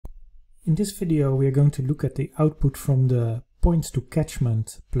In this video we are going to look at the output from the points to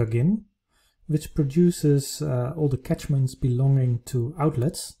catchment plugin, which produces all the catchments belonging to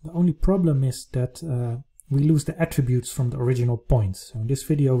outlets. The only problem is that we lose the attributes from the original points. So in this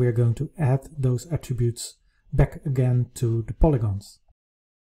video we are going to add those attributes back again to the polygons.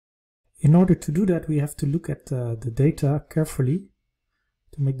 In order to do that, we have to look at the data carefully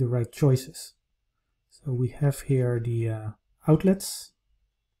to make the right choices. So we have here the outlets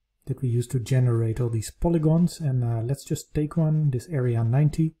that we use to generate all these polygons, and let's just take one, this area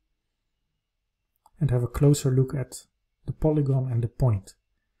 90, and have a closer look at the polygon and the point.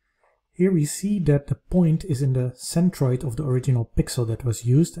 Here we see that the point is in the centroid of the original pixel that was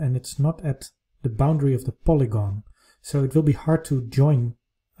used, and it's not at the boundary of the polygon. So it will be hard to join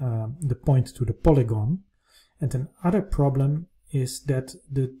the point to the polygon. And another problem is that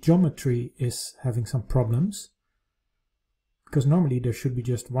the geometry is having some problems, because normally there should be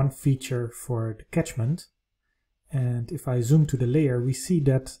just one feature for the catchment. And if I zoom to the layer, we see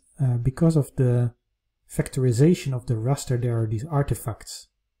that because of the vectorisation of the raster, there are these artifacts.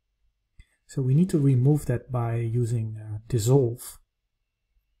 So we need to remove that by using dissolve.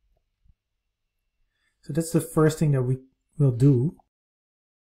 So that's the first thing that we will do.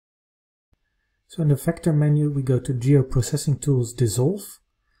 So in the vector menu, we go to Geoprocessing Tools, Dissolve,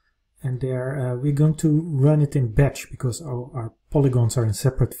 and there we're going to run it in batch because our polygons are in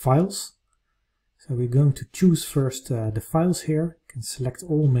separate files. So we're going to choose first the files here. You can select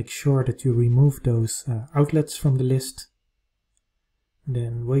all, make sure that you remove those outlets from the list. And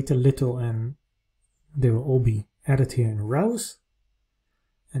then wait a little and they will all be added here in Rouse.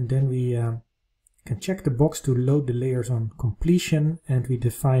 And then we can check the box to load the layers on completion, and we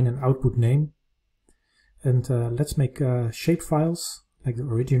define an output name. And let's make shape files like the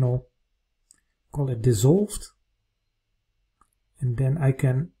original, call it dissolved, and then I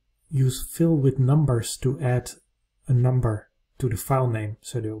can use fill with numbers to add a number to the file name,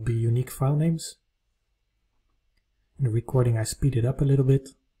 so there will be unique file names. In the recording I speed it up a little bit,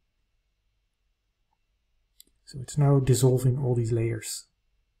 so it's now dissolving all these layers.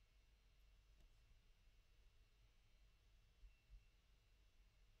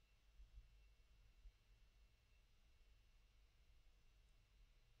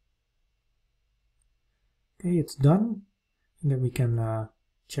 Okay, it's done, and then we can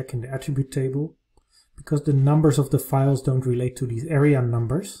check in the attribute table. Because the numbers of the files don't relate to these area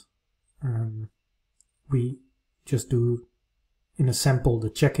numbers, we just do in a sample the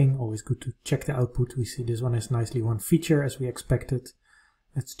checking. Always good to check the output. We see this one has nicely one feature as we expected.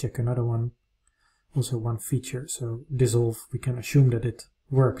 Let's check another one, also one feature. So dissolve, we can assume that it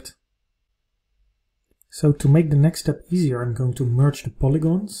worked. So to make the next step easier, I'm going to merge the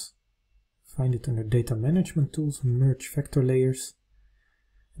polygons. Find it under Data Management Tools, Merge Vector Layers.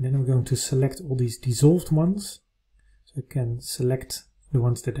 And then I'm going to select all these dissolved ones. So I can select the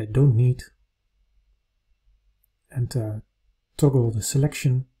ones that I don't need. And toggle the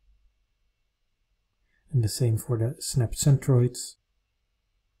selection. And the same for the snap centroids.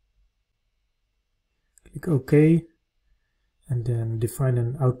 Click OK. And then define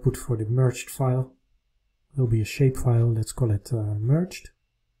an output for the merged file. It will be a shape file, let's call it merged.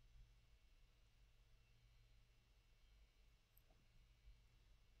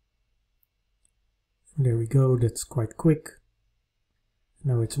 There we go, that's quite quick.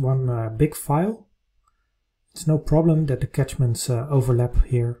 Now it's one big file. It's no problem that the catchments overlap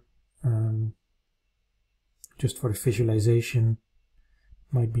here. Just for the visualization,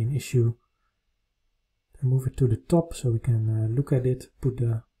 might be an issue. I move it to the top so we can look at it, put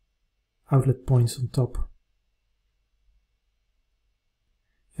the outlet points on top.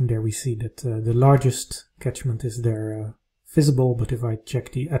 And there we see that the largest catchment is there visible, but if I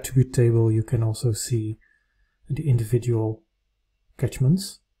check the attribute table, you can also see the individual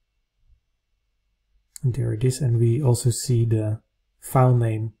catchments. And there it is, and we also see the file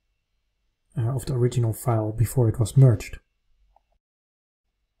name of the original file before it was merged.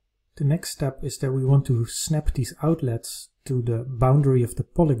 The next step is that we want to snap these outlets to the boundary of the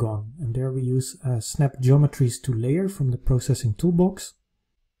polygon, and there we use snap geometries to layer from the processing toolbox.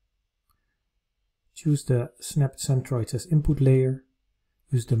 Choose the snapped centroids as input layer,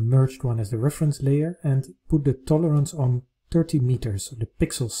 use the merged one as the reference layer, and put the tolerance on 30 meters, so the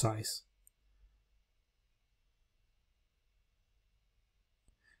pixel size.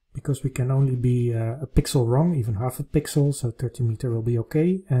 Because we can only be a pixel wrong, even half a pixel, so 30 meter will be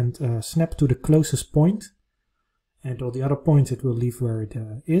okay, and snap to the closest point, and all the other points it will leave where it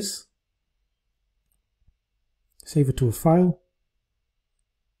is. Save it to a file.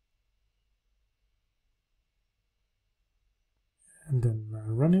 And then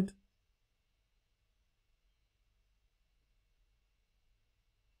run it.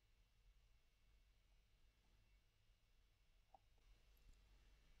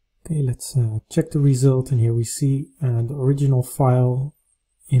 Okay, let's check the result, and here we see the original file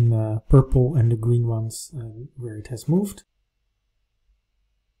in purple and the green ones where it has moved.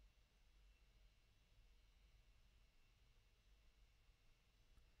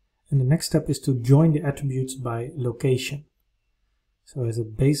 And the next step is to join the attributes by location. So as a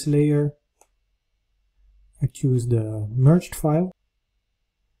base layer, I choose the merged file.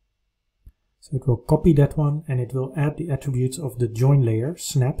 So it will copy that one and it will add the attributes of the join layer,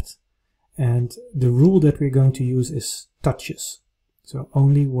 snapped. And the rule that we're going to use is touches. So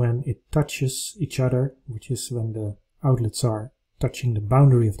only when it touches each other, which is when the outlets are touching the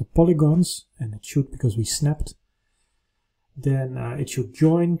boundary of the polygons, and it should because we snapped, then it should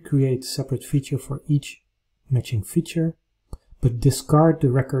join, create a separate feature for each matching feature, but discard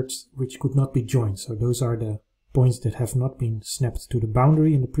the records which could not be joined. So those are the points that have not been snapped to the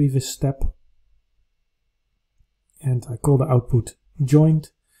boundary in the previous step. And I call the output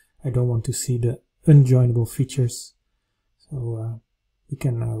joined. I don't want to see the unjoinable features. So we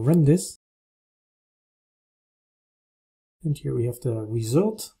can run this. And here we have the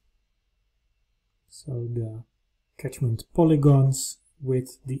result. So the catchment polygons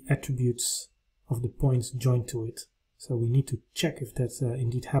with the attributes of the points joined to it. So we need to check if that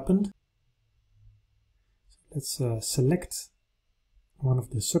indeed happened. So let's select one of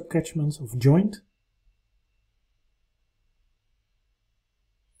the subcatchments of joined.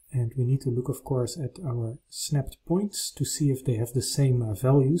 And we need to look, of course, at our snapped points to see if they have the same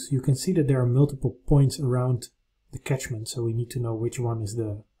values. You can see that there are multiple points around the catchment, so we need to know which one is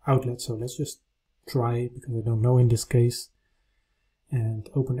the outlet. So let's just try, because I don't know in this case, and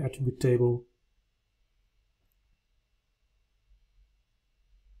open the attribute table.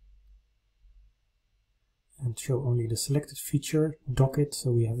 And show only the selected feature, dock it,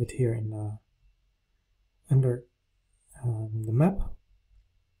 so we have it here in under the map.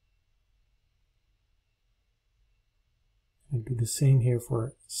 I do the same here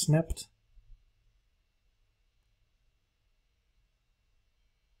for snapped.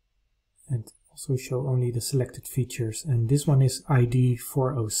 And also show only the selected features. And this one is ID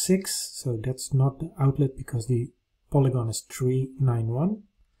 406, so that's not the outlet because the polygon is 391.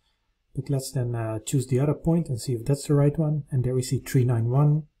 But let's then choose the other point and see if that's the right one. And there we see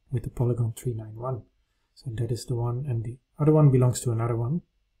 391 with the polygon 391. So that is the one, and the other one belongs to another one.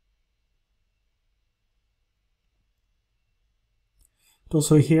 But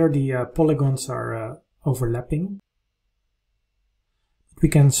also here the polygons are overlapping. We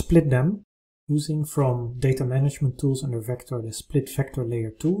can split them using from data management tools under vector the split vector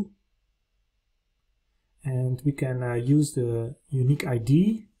layer tool. And we can use the unique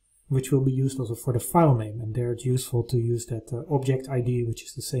ID, which will be used also for the file name. And there it's useful to use that object ID, which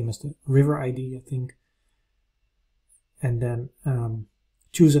is the same as the river ID, I think. And then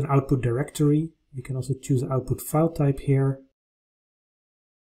choose an output directory. We can also choose output file type here.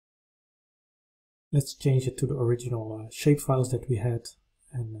 Let's change it to the original shapefiles that we had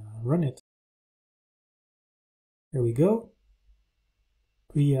and run it. There we go.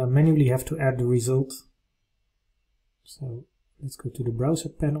 We manually have to add the result. So let's go to the browser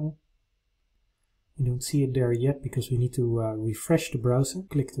panel. We don't see it there yet because we need to refresh the browser.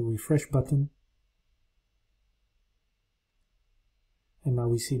 Click the refresh button. And now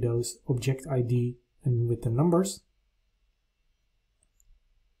we see those object ID and with the numbers.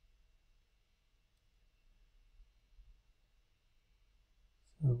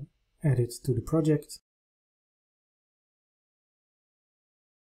 So add it to the project.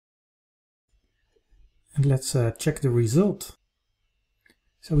 And let's check the result.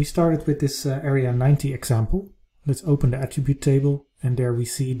 So we started with this area 90 example. Let's open the attribute table, and there we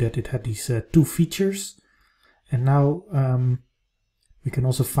see that it had these two features. And now we can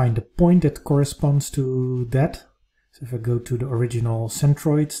also find the point that corresponds to that. So if I go to the original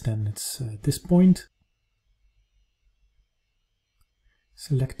centroids, then it's this point.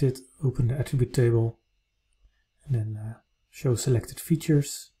 Select it, open the attribute table, and then show selected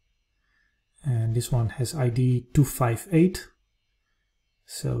features. And this one has ID 258.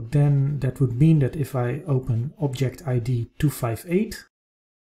 So then that would mean that if I open object ID 258,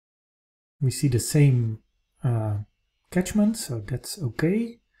 we see the same catchment, so that's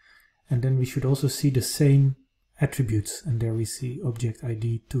okay. And then we should also see the same attributes, and there we see object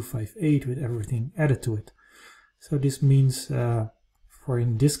ID 258 with everything added to it. So this means, for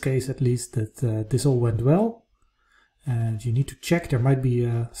in this case at least, that this all went well. And you need to check, there might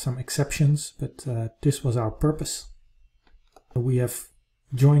be some exceptions, but this was our purpose. We have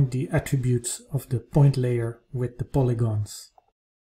joined the attributes of the point layer with the polygons.